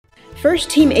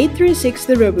First, Team 836,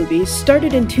 the RoboBees,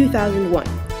 started in 2001,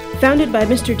 founded by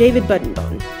Mr. David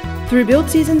Buttonbone. Through build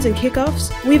seasons and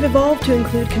kickoffs, we've evolved to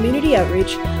include community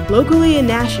outreach locally and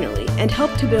nationally, and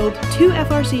helped to build 2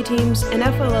 FRC teams, an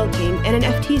FLL team, and an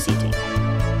FTC team.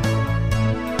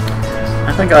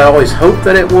 I think I always hoped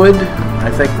that it would. I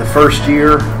think the first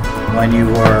year, when you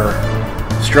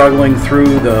are struggling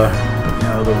through the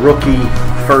rookie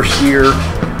first year,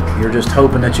 you're just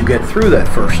hoping that you get through that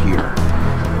first year.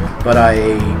 But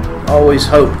I always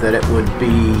hoped that it would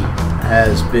be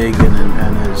as big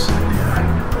and as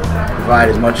provide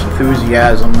as much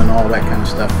enthusiasm and all that kind of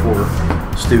stuff for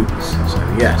students. So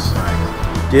yes,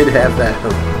 I did have that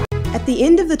hope. At the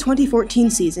end of the 2014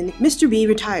 season, Mr. B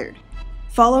retired.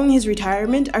 Following his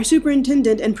retirement, our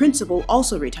superintendent and principal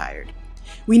also retired.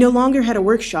 We no longer had a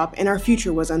workshop and our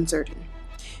future was uncertain.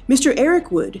 Mr.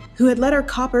 Eric Wood, who had led our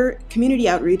Copper Community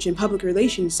Outreach and Public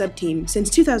Relations sub-team since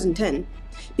 2010,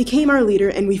 became our leader,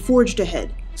 and we forged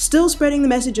ahead, still spreading the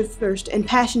message of thirst and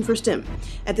passion for STEM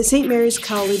at the St. Mary's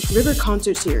College River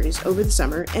Concert Series over the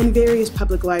summer and various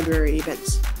public library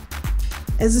events.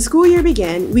 As the school year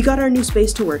began, we got our new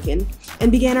space to work in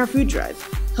and began our food drive,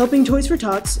 helping Toys for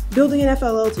Tots, building an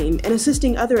FLL team, and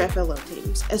assisting other FLL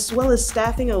teams, as well as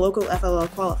staffing a local FLL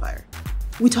qualifier.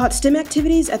 We taught STEM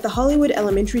activities at the Hollywood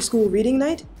Elementary School Reading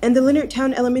Night and the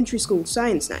Leonardtown Elementary School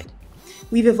Science Night.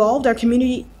 We've evolved our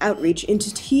community outreach into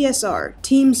TSR,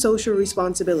 Team Social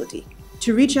Responsibility,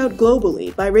 to reach out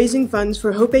globally by raising funds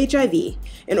for Hope HIV,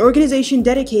 an organization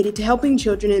dedicated to helping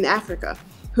children in Africa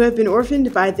who have been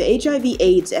orphaned by the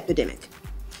HIV/AIDS epidemic.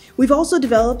 We've also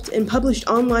developed and published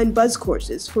online buzz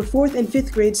courses for 4th and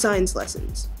 5th grade science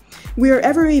lessons. We are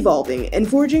ever evolving and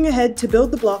forging ahead to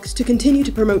build the blocks to continue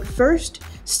to promote FIRST,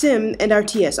 STEM, and our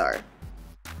TSR.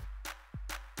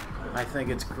 I think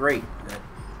it's great that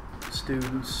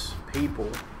students, people,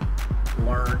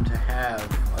 learn to have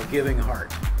a giving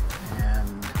heart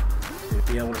and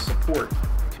to be able to support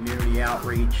community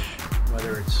outreach,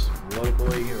 whether it's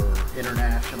locally or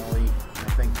internationally. I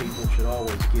think people should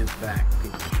always give back.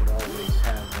 People should always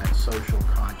have that social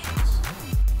conscience.